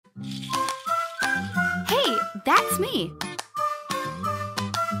That's me.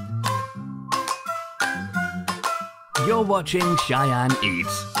 You're watching Cheyenne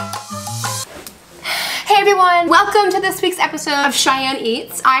Eats. Hey everyone, welcome to this week's episode of Cheyenne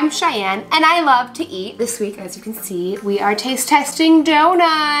Eats. I'm Cheyenne and I love to eat. This week, as you can see, we are taste testing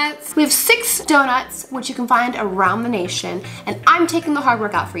donuts. We have 6 donuts, which you can find around the nation, and I'm taking the hard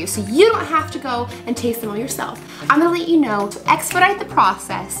work out for you so you don't have to go and taste them all yourself. I'm gonna let you know, to expedite the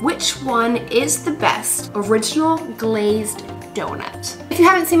process, which one is the best original glazed donut. If you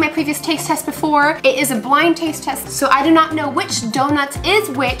haven't seen my previous taste test before, it is a blind taste test, so I do not know which donut is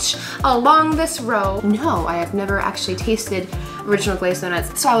which along this row. No, I have never actually tasted original glazed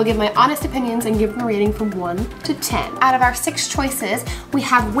donuts, so I will give my honest opinions and give them a rating from 1 to 10. Out of our 6 choices, we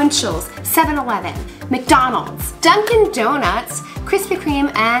have Winchell's, 7-Eleven, McDonald's, Dunkin' Donuts, Krispy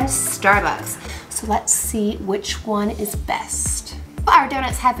Kreme, and Starbucks. So let's see which one is best. Our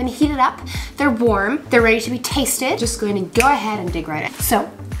donuts have been heated up, they're warm, they're ready to be tasted. Just going to go ahead and dig right in. So,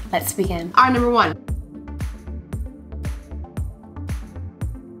 let's begin. Our number 1.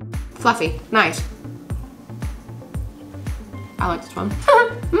 Fluffy, nice. I like this one.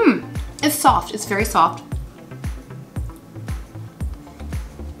 It's soft, it's very soft.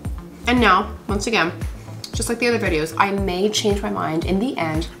 And now, once again, just like the other videos, I may change my mind in the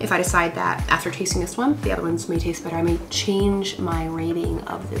end if I decide that after tasting this one, the other ones may taste better. I may change my rating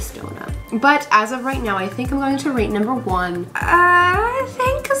of this donut. But as of right now, I think I'm going to rate number 1, I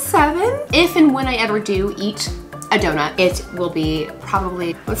think a 7. If and when I ever do eat a donut, it will be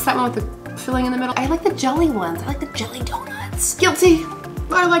probably, what's that one with the filling in the middle? I like the jelly ones. I like the jelly donuts. Guilty.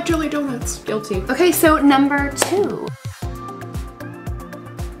 I like jelly donuts. Guilty. Okay, so number 2.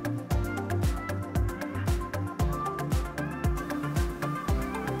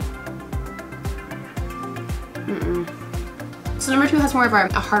 So number 2 has more of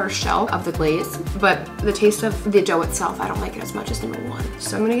a harder shell of the glaze, but the taste of the dough itself, I don't like it as much as number 1.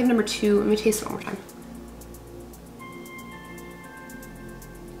 So I'm gonna give number 2, let me taste it one more time.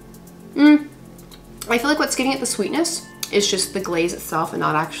 I feel like what's giving it the sweetness is just the glaze itself and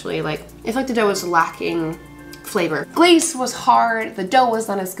not actually like, I feel like the dough is lacking flavor. Glaze was hard, the dough was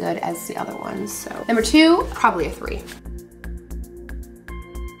not as good as the other ones. So number 2, probably a 3.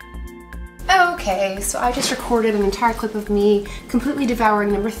 Okay, so I just recorded an entire clip of me completely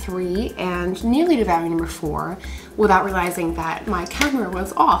devouring number 3 and nearly devouring number 4 without realizing that my camera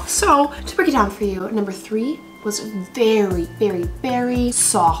was off. So to break it down for you, number 3 was very, very, very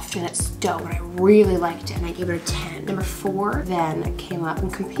soft in its dough, and I really liked it, and I gave it a 10. Number 4 then came up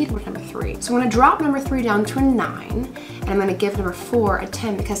and competed with number 3. So I'm gonna drop number 3 down to a 9, and I'm gonna give number 4 a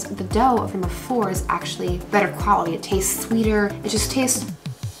 10 because the dough of number 4 is actually better quality. It tastes sweeter, it just tastes,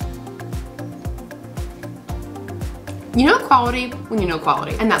 you know quality when you know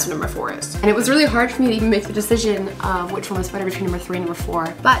quality, and that's what number 4 is. And it was really hard for me to even make the decision of which one was better between number 3 and number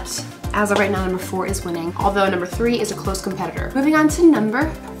 4, but as of right now, number 4 is winning, although number 3 is a close competitor. Moving on to number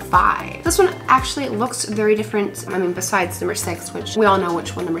 5. This one actually looks very different, I mean, besides number 6, which we all know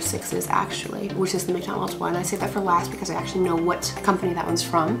which one number 6 is actually, which is the McDonald's one. I saved that for last because I actually know what company that one's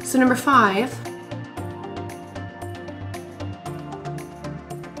from. So number 5.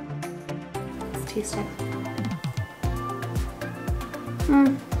 Let's taste it.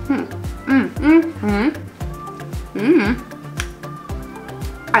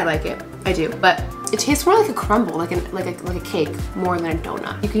 I like it, I do, but it tastes more like a crumble, like a cake, more than a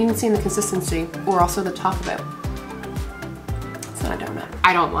donut. You can even see in the consistency, or also the top of it. It's not a donut.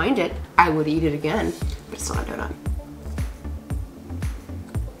 I don't mind it. I would eat it again, but it's not a donut.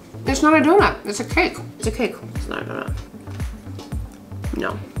 It's not a donut. It's a cake. It's a cake. It's not a donut.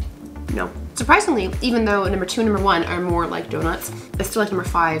 No. No. Surprisingly, even though number 2 and number 1 are more like donuts, I still like number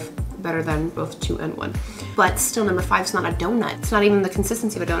 5 better than both 2 and 1. But still, number 5 is not a donut. It's not even the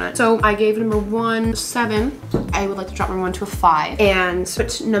consistency of a donut. So I gave number 1 7. I would like to drop number 1 to a 5 and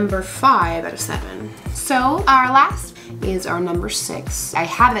put number 5 at a 7. So our last is our number 6. I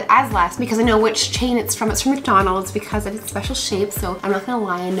have it as last because I know which chain it's from. It's from McDonald's because of its special shape, so I'm not gonna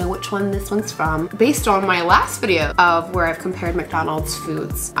lie, I know which one this one's from. Based on my last video of where I've compared McDonald's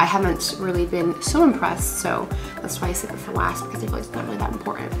foods, I haven't really been so impressed, so that's why I saved it for last, because I feel like it's not really that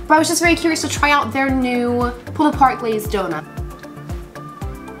important. But I was just very curious to try out their new pull-apart glazed donut.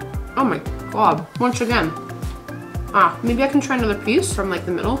 Oh my god, once again. Maybe I can try another piece from like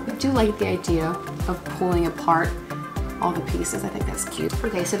the middle. I do like the idea of pulling apart all the pieces. I think that's cute.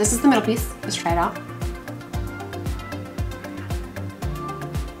 Okay, so this is the middle piece. Let's try it out.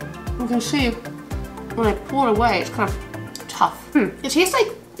 You can see when I pull it away, it's kind of tough. It tastes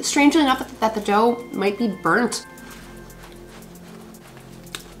like, strangely enough, that the dough might be burnt.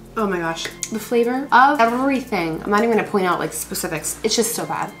 Oh my gosh. The flavor of everything. I'm not even gonna point out like specifics. It's just so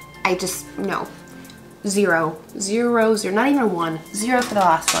bad. I just, no. 0, 0, 0, not even a 1. 0 for the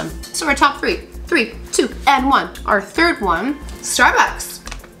last one. So our top 3. 3, 2, and 1. Our third one, Starbucks.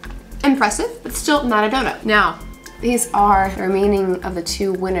 Impressive, but still not a donut. Now, these are the remaining of the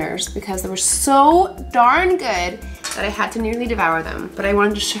 2 winners because they were so darn good that I had to nearly devour them. But I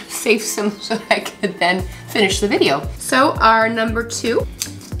wanted to save some so I could then finish the video. So our number 2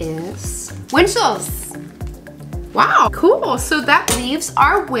 is Winchell's. Wow, cool. So that leaves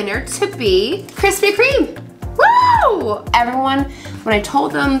our winner to be Krispy Kreme. Woo! Everyone, when I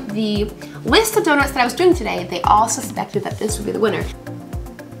told them the list of donuts that I was doing today, they all suspected that this would be the winner.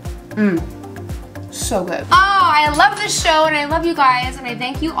 So good. Oh, I love this show and I love you guys and I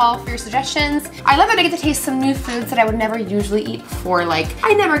thank you all for your suggestions. I love that I get to taste some new foods that I would never usually eat before. Like,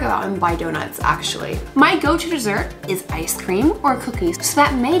 I never go out and buy donuts, actually. My go-to dessert is ice cream or cookies, so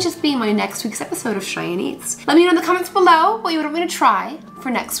that may just be my next week's episode of Cheyenne Eats. Let me know in the comments below what you would want me to try for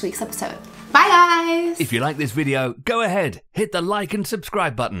next week's episode. Bye, guys! If you like this video, go ahead, hit the like and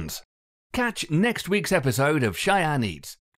subscribe buttons. Catch next week's episode of Cheyenne Eats.